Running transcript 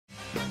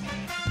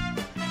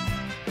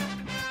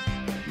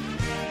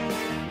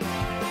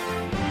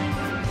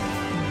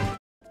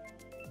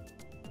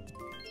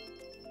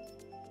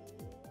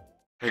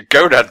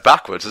Gonad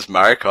backwards is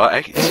Mario Kart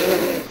 8.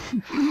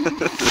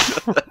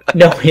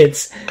 No,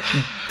 it's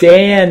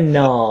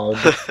Danog.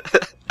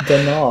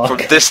 Danog. From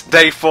this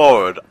day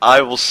forward,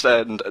 I will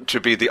stand to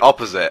be the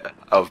opposite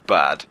of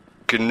bad.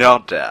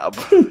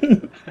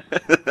 Gnodab.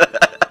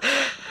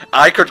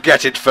 I could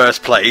get in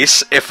first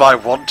place if I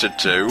wanted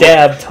to.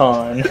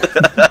 Dabton.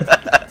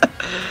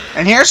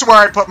 And here's where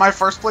I'd put my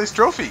first place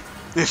trophy.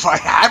 If I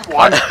had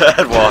one. I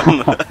had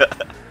one.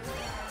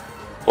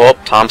 Well,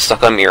 Tom's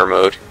stuck on mirror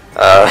mode.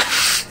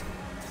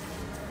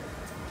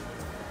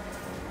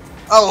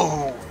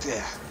 Oh,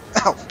 yeah.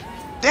 Oh,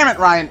 damn it,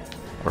 Ryan.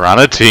 We're on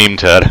a team,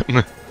 Ted.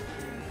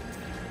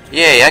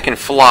 Yay, I can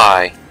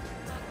fly.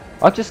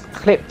 I just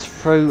clipped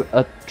through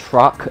a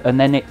truck and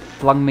then it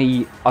flung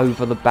me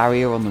over the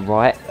barrier on the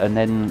right and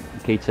then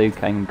K2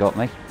 came and got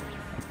me.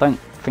 I don't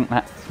think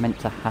that's meant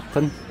to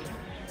happen.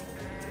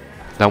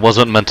 That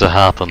wasn't meant to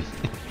happen.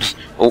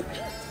 Oh.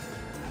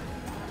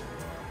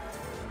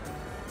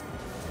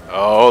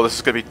 Oh, this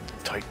is gonna be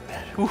tight.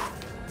 Whew.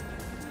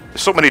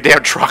 There's so many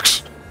damn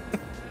trucks.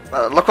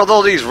 Look at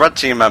all these red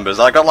team members.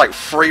 I got like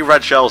 3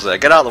 red shells there.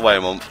 Get out of the way,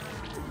 Mempf.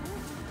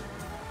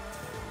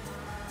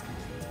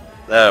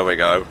 There we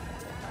go.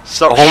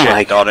 Stop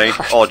shit, Donnie.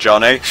 Or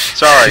Johnny.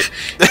 Sorry.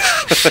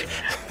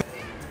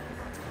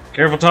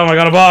 Careful, Tom, I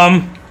got a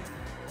bomb.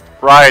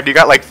 Ryan, you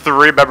got like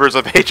 3 members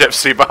of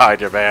HFC behind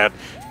you, man.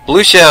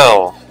 Blue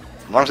shell.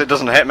 As long as it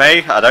doesn't hit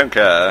me, I don't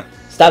care.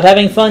 Stop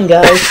having fun,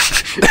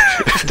 guys.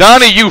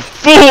 Donnie, you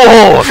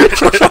fool!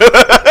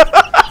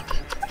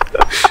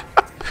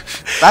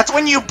 That's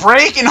when you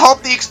break and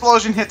hope the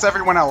explosion hits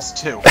everyone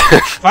else, too.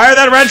 Fire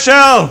that red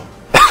shell!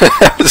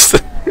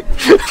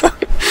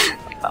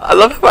 I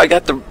love how I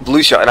got the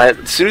blue shell, and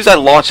as soon as I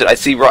launch it, I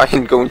see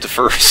Ryan going to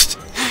first.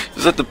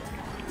 Is that the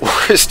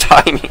worst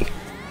timing?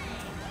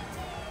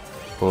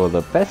 For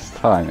the best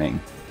timing.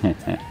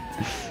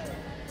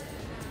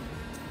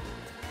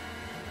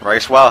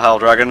 Race well,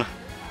 Helldragon.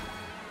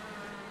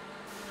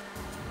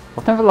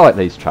 I've never liked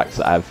these tracks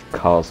that have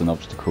cars and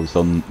obstacles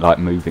on, like,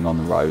 moving on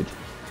the road.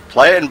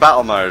 Play it in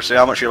battle mode, see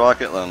how much you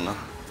like it then.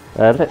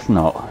 Let's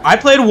not. I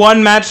played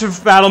one match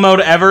of battle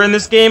mode ever in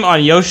this game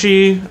on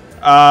Yoshi,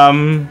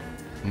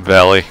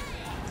 Valley.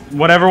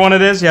 whatever one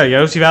it is. Yeah,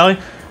 Yoshi Valley.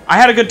 I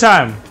had a good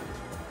time.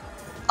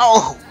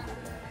 Oh!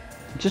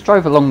 Just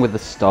drove along with the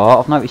start.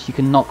 I've noticed you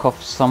can knock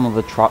off some of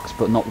the trucks,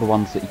 but not the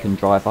ones that you can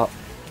drive up.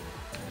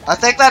 I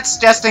think that's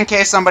just in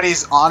case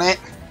somebody's on it.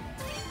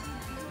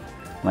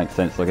 Makes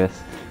sense, I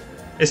guess.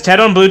 Is Ted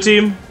on blue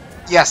team?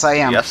 Yes, I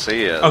am. Yes,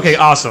 he is. Okay,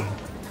 awesome.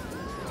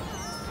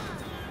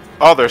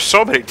 Oh, there's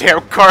so many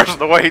damn cars in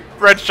the way.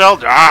 Red shell.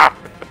 Ah!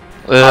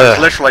 I was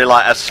literally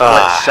like a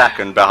split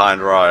second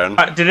behind Ryan.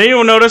 Did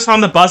anyone notice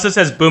on the bus it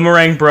says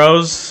Boomerang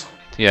Bros?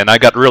 Yeah, and I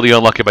got really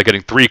unlucky by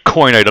getting 3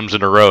 coin items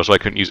in a row, so I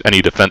couldn't use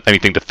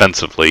anything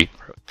defensively.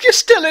 You're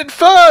still in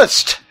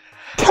first!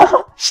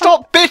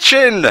 Stop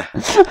bitching!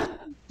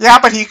 Yeah,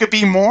 but he could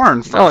be more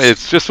in first. No,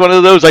 it's just one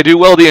of those, I do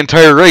well the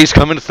entire race,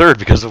 come in third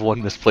because of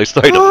one misplaced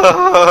item.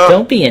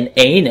 Don't be an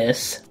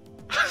anus.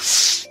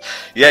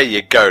 Yeah,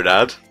 you go,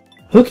 Dad.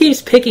 Who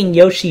keeps picking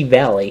Yoshi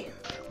Valley?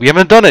 We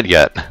haven't done it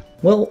yet.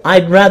 Well,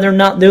 I'd rather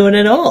not do it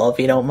at all, if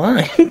you don't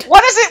mind.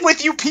 What is it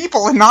with you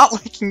people and not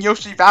liking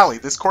Yoshi Valley?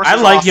 This course I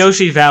is like awesome.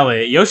 Yoshi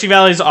Valley. Yoshi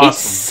Valley's It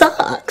awesome.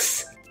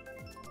 sucks.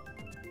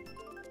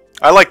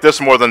 I like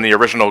this more than the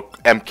original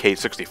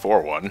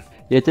MK64 one.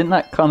 Yeah, didn't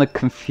that kind of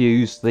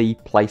confuse the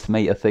place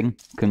meter thing?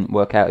 Couldn't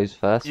work out who's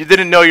first. You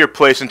didn't know your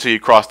place until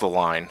you crossed the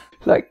line.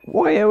 Like,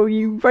 why are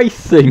you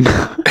racing?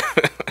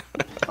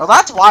 Well,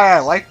 that's why I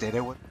liked it.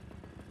 Oh,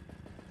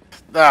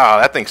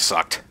 that thing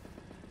sucked.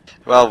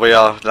 Well, we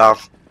are now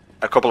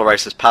a couple of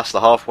races past the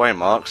halfway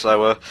mark,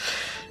 so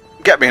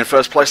get me in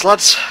first place,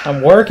 lads.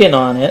 I'm working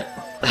on it.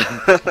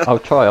 I'll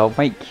try. I'll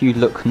make you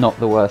look not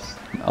the worst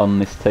on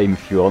this team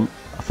if you want.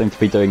 I seem to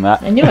be doing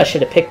that. I knew I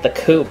should have picked the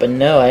coupe, but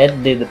no, I had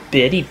to do the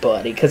bitty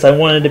buddy, because I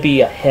wanted to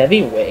be a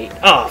heavyweight.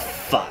 Oh,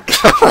 fuck.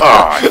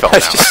 Oh, I fell I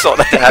down. just saw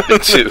that happen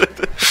too.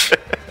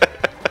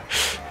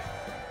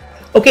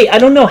 Okay, I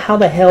don't know how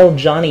the hell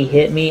Johnny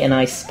hit me and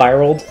I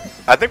spiraled.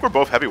 I think we're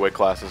both heavyweight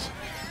classes.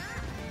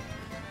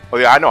 Oh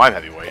yeah, I know I'm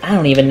heavyweight. I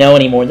don't even know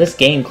anymore. This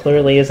game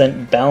clearly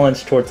isn't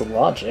balanced towards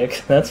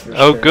logic, that's for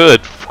Oh sure.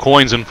 good,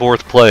 coins in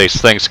 4th place,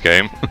 thanks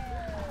game.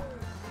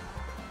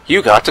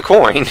 You got the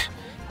coin.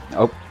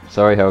 Oh,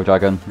 sorry,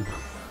 Helldragon.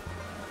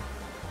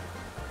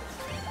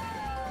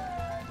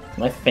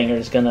 My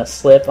finger's gonna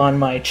slip on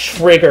my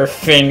trigger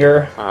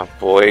finger. Oh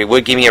boy, it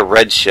would give me a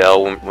red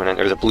shell when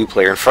there's a blue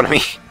player in front of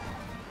me.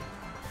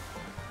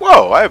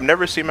 Whoa, I have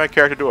never seen my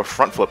character do a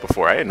front flip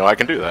before. I didn't know I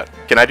can do that.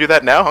 Can I do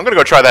that now? I'm gonna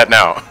go try that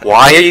now.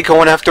 Why are you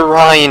going after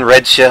Ryan,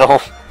 red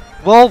shell?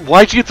 Well,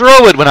 why'd you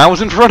throw it when I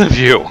was in front of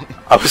you?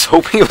 I was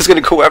hoping it was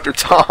going to go after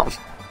Tom.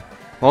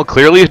 Well,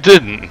 clearly it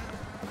didn't.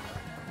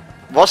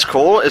 What's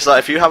cool is that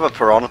if you have a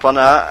piranha plant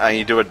out and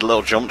you do a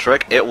little jump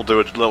trick, it will do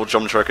a little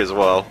jump trick as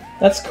well.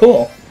 That's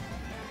cool.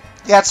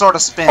 Yeah, it sort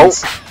of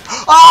spins.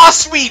 Oh,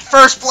 sweet!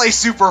 First place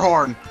Super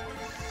Horn!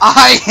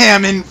 I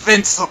am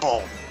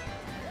invincible!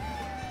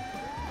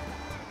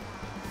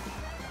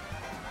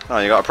 Oh,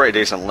 you got a pretty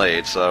decent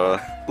lead, so...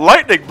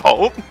 Lightning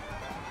bolt?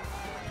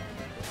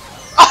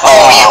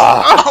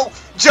 Oh,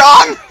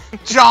 John!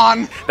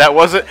 John! That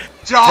wasn't...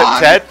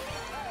 John!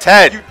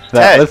 Ted? You-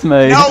 That was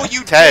me. No,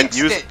 you Ted, jinxed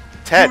use... it!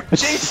 Ted. You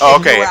jinxed it, Oh,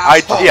 okay, you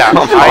I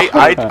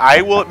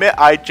asshole. will admit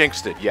I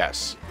jinxed it,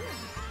 yes.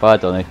 Bye,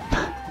 Donnie.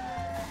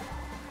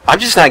 I'm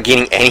just not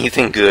getting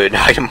anything good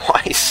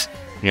item-wise.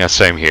 Yeah,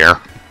 same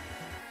here.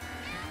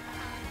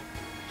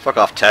 Fuck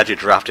off, Ted, you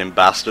drafting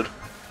bastard.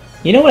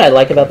 You know what I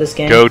like about this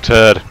game? Go,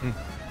 Ted.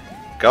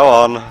 Go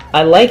on.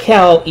 I like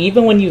how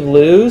even when you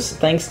lose,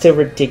 thanks to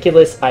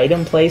ridiculous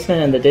item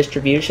placement and the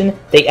distribution,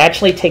 they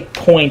actually take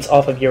points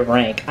off of your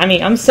rank. I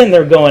mean, I'm sitting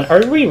there going,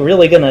 are we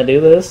really gonna do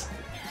this?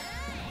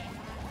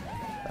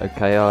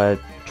 Okay, I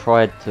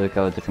tried to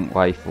go a different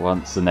way for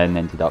once and then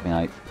ended up in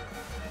 8th.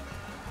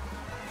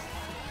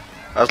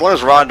 As long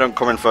as Ryan don't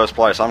come in first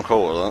place, I'm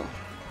cool with it.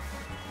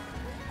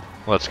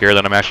 Well, that's scary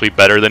that I'm actually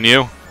better than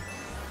you.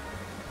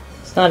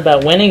 It's not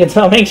about winning, it's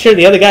about making sure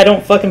the other guy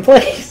don't fucking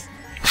place.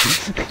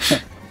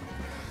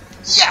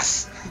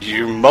 Yes!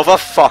 You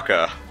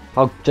motherfucker.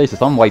 Oh,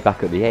 Jesus, I'm way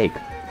back at the egg.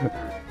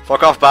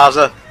 Fuck off,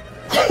 Bowser.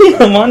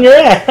 I'm on your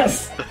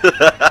ass.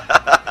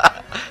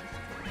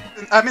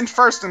 I'm in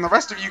first, and the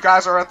rest of you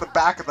guys are at the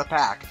back of the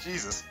pack.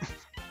 Jesus.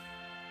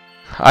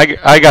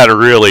 I got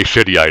really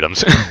shitty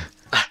items.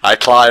 I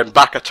climb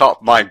back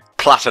atop my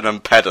platinum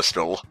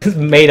pedestal. It's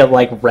made of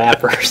like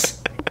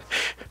wrappers.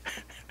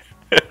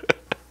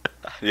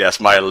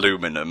 Yes, my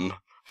aluminum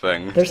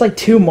thing. There's like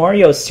 2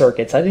 Mario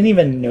circuits. I didn't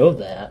even know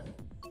that.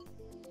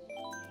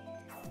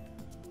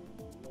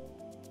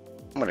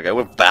 I'm gonna go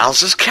with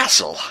Bowser's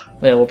Castle.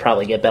 Well, we'll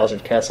probably get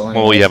Bowser's Castle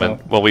anyway.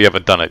 Well, we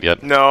haven't done it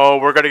yet. No,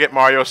 we're gonna get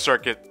Mario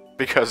Circuit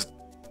because...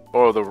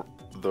 Oh,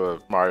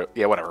 the Mario...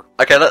 Yeah, whatever.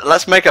 Okay,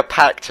 let's make a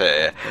pact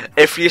here.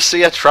 If you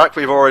see a track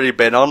we've already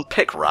been on,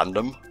 pick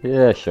random.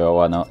 Yeah, sure,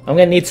 why not? I'm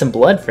gonna need some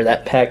blood for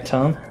that pack,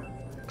 Tom.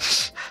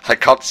 I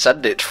can't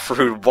send it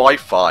through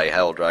Wi-Fi,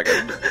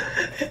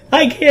 Helldragon.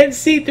 I can't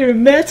see through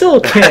metal,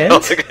 Kent.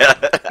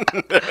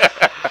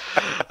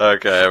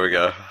 Okay, here we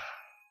go.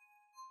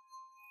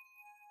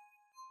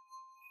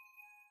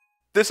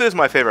 This is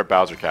my favorite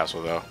Bowser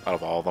Castle, though, out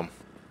of all of them.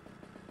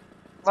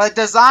 Like,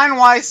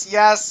 design-wise,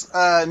 yes,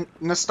 the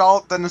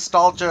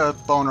nostalgia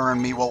boner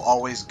in me will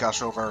always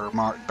gush over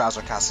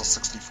Bowser Castle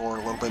 64 a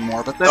little bit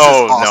more, but this is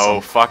awesome.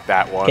 No, fuck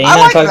that one. Can you I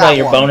not like talk that about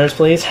your one. boners,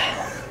 please?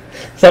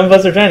 Some of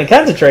us are trying to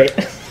concentrate.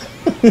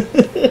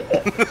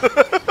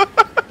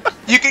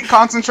 You can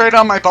concentrate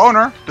on my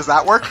boner. Does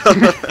that work?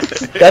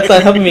 That's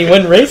not helping me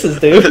win races,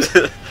 dude.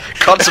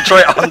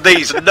 Concentrate on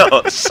these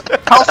nuts.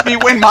 Helps me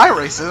win my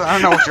races. I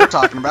don't know what you're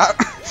talking about.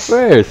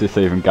 Where is this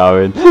even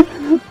going?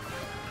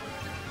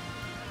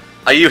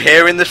 Are you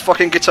hearing this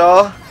fucking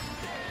guitar?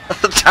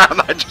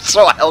 Damn, I just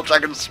saw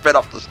Helldragon spin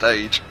off the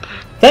stage.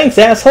 Thanks,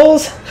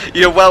 assholes.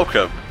 You're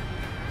welcome.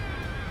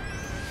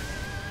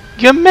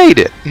 You made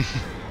it.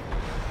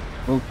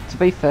 Well, to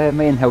be fair,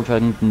 me and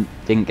Helldragon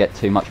didn't get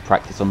too much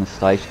practice on the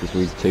stage because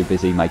we was too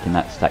busy making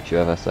that statue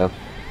of herself.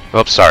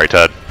 Oops, sorry,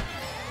 Ted.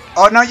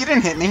 Oh, no, you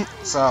didn't hit me,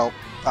 so...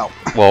 Oh.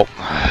 Well,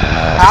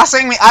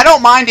 Passing me? I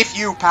don't mind if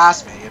you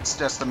pass me. It's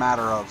just a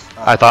matter of...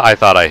 I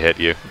thought I hit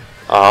you.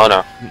 Oh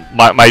no.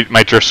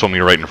 My drift swung me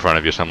right in front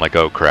of you, so I'm like,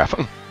 oh crap.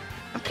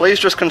 Please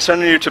just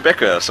continue to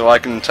bicker so I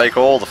can take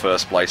all the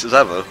first places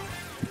ever.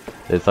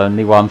 There's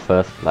only one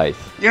first place.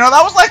 You know,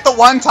 that was like the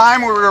one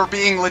time where we were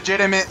being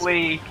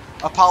legitimately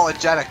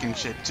apologetic and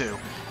shit, too.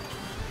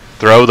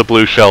 Throw the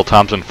blue shell,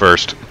 Thompson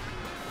first.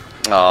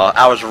 Aw,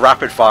 I was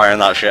rapid firing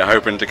that shit,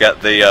 hoping to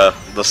get the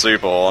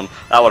super one.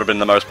 That would have been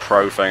the most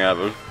pro thing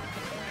ever.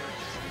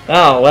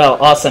 Oh,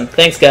 well, awesome.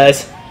 Thanks,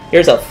 guys.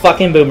 Here's a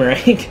fucking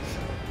boomerang.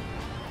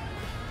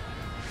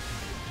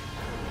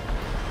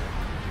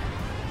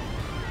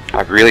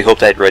 I really hope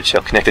that red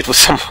shell connected with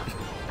someone.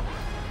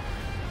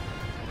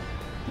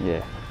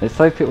 Yeah. Let's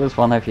hope it was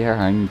one of your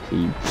own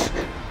team.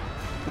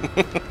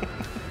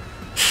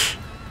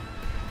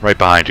 Right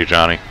behind you,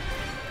 Johnny.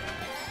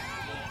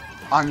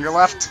 On your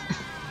left.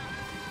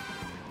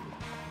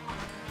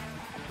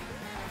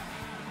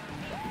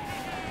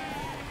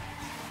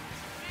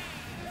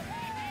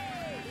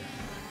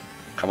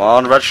 Come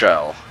on, red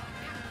shell.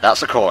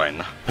 That's a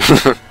coin.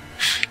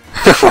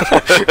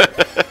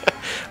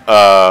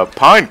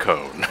 Pine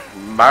cone.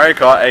 Mario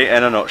Kart 8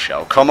 in a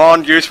nutshell. Come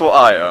on, useful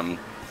item.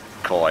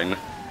 Coin.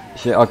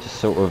 Shit, I just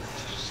sort of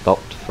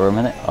stopped for a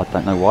minute. I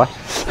don't know why.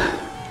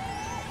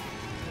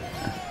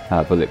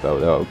 Bullet bill,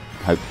 that'll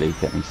hopefully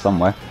get me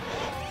somewhere.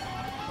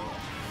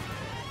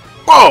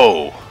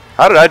 Whoa!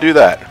 How did I do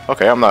that?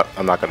 Okay, I'm not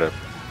gonna...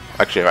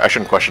 Actually, I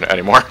shouldn't question it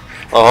anymore.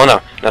 Oh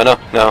no. No.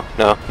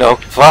 A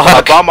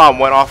Fuck. bomb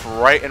went off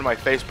right in my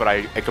face, but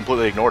I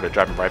completely ignored it,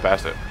 driving right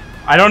past it.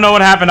 I don't know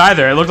what happened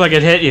either. It looked like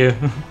it hit you.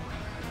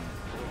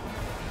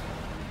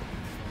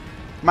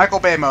 Michael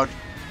Bay mode.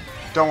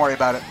 Don't worry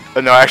about it.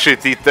 No, actually,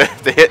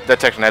 the hit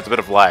detection has a bit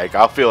of lag.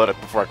 I'll feel it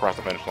before I cross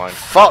the finish line.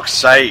 Fuck's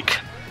sake.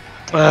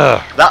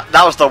 That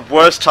was the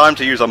worst time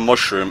to use a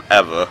mushroom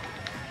ever.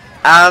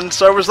 And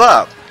so was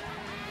that.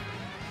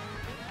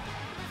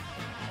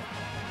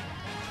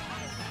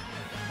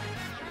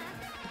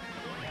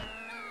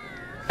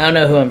 I don't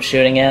know who I'm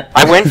shooting at.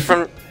 I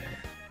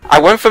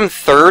went from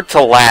third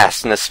to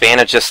last in the span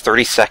of just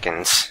 30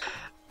 seconds.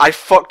 I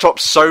fucked up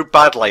so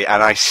badly,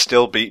 and I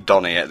still beat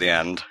Donnie at the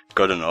end.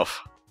 Good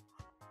enough.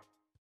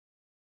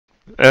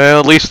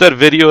 At least that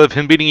video of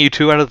him beating you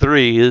 2 out of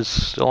 3 is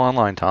still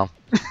online, Tom.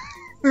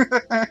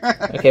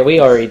 Okay,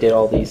 we already did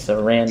all these,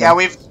 so random.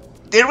 Yeah,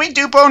 did we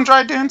do Bone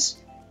Dry Dunes?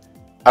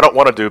 I don't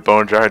want to do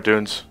Bone Dry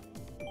Dunes.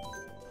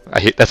 I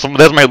hate that's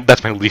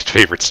my least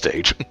favorite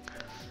stage.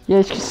 Yeah,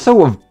 it's just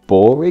sort of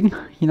boring,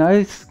 you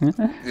know?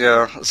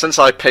 Yeah, since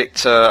I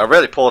picked a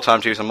really poor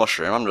time to use a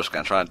mushroom, I'm just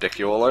going to try and dick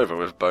you all over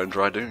with Bone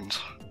Dry Dunes.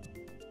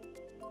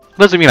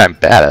 Doesn't mean I'm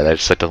bad at it, I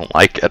just don't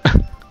like it.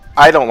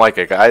 I don't like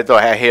it.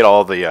 I hate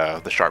all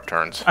the sharp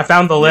turns. I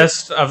found the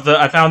list of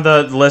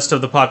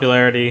the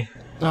popularity.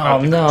 Oh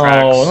of the no,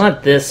 tracks.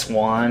 not this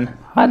one.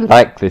 I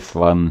like this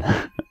one.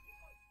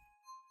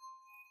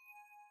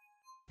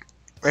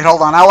 Wait,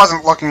 hold on. I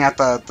wasn't looking at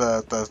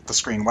the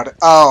screen. What?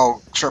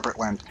 Oh,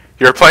 Sherbetland.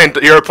 You were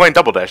playing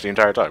Double Dash the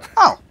entire time.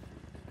 Oh.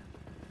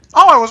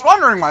 Oh, I was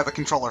wondering why the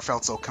controller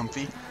felt so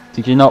comfy.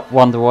 Did you not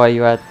wonder why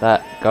you had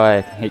that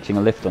guy hitching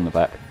a lift on the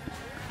back?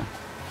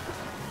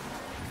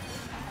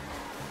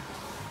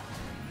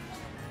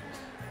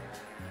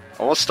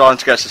 I was starting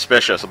to get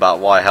suspicious about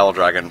why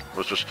HelldraGon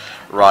was just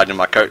riding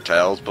my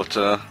coattails,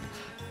 but,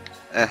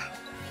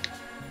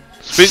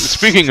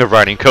 Speaking of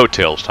riding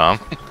coattails, Tom.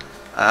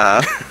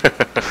 I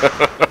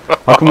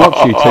can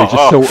watch you two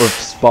just sort of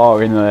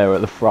spar in there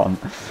at the front.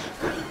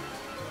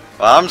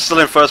 Well, I'm still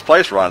in first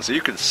place, Ryan, so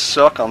you can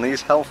suck on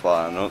these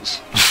Hellfire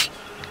nuts.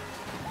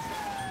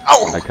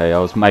 Oh! Okay, I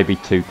was maybe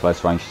too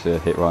close range to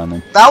hit Ryan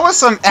then. That was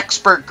some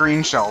expert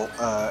green shell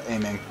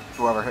aiming.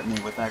 Whoever hit me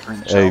with that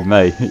green shell. Hey,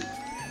 me.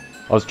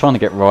 I was trying to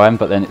get Ryan,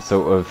 but then it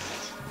sort of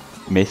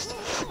missed.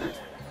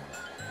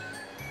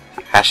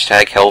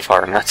 Hashtag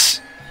Hellfire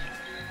Nuts.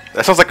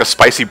 That sounds like a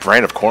spicy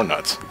brand of corn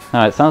nuts.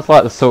 No, it sounds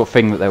like the sort of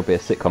thing that there'll be a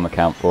sitcom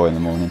account for in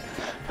the morning.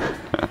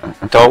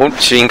 Don't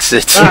jinx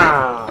it.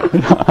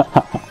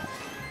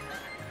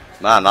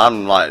 Man,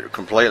 I'm like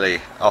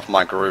completely off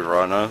my groove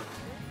right now.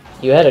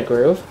 You had a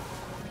groove?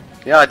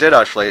 Yeah, I did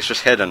actually. It's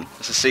just hidden.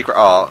 It's a secret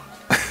art.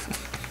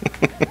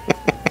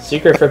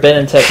 Secret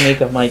forbidden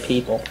technique of my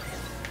people.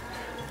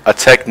 A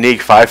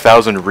technique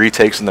 5,000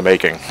 retakes in the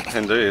making.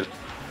 Indeed.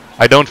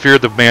 I don't fear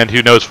the man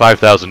who knows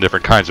 5,000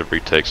 different kinds of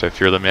retakes. I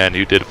fear the man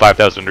who did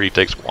 5,000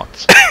 retakes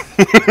once.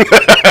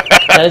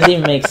 That doesn't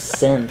even make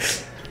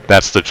sense.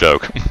 That's the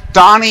joke.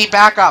 Donnie,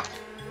 back up.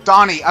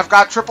 Donnie, I've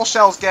got triple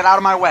shells. Get out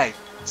of my way.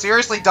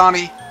 Seriously,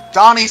 Donnie.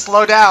 Donnie,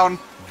 slow down.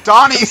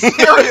 Donnie,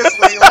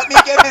 seriously, let me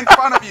get in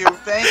front of you.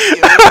 Thank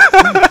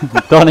you.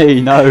 Donnie,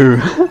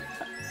 no.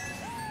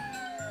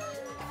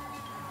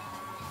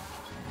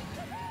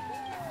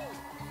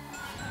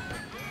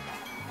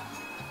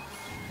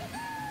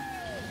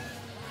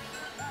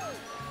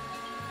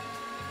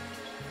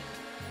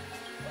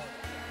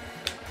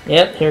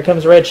 Yep, here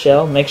comes Red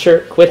Shell. Make sure,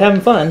 quit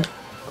having fun.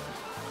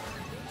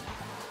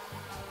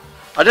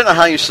 I don't know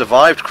how you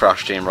survived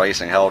Crash Team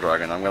Racing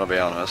HelldraGon, I'm gonna be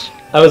honest.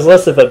 I was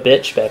less of a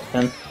bitch back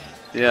then.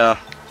 Yeah.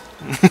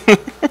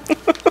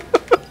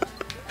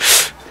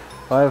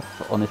 I've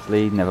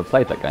honestly never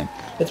played that game.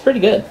 It's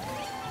pretty good.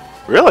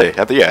 Really?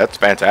 Yeah, it's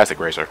fantastic,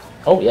 Racer.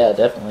 Oh yeah,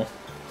 definitely.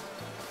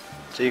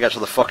 So you get to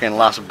the fucking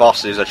last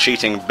boss who's a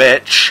cheating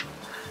bitch.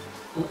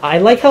 I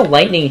like how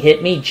lightning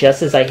hit me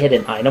just as I hit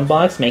an item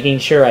box, making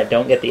sure I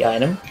don't get the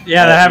item.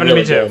 Yeah, that happened to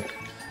me too. good.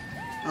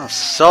 Oh,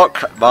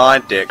 suck my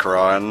dick,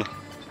 Ryan.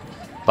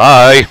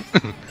 Bye!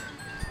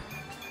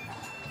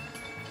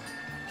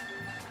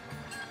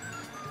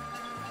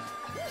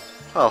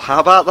 Well, how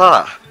about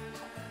that?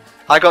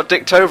 I got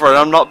dicked over and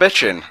I'm not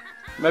bitching.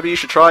 Maybe you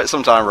should try it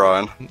sometime,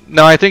 Ryan.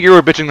 No, I think you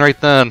were bitching right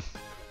then.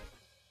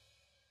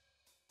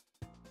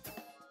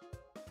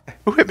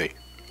 Who hit me?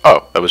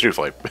 Oh, that was you,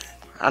 Flame.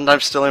 And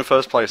I'm still in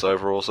first place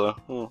overall, so...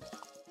 Well,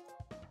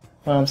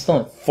 I'm still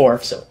in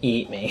fourth, so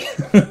eat me.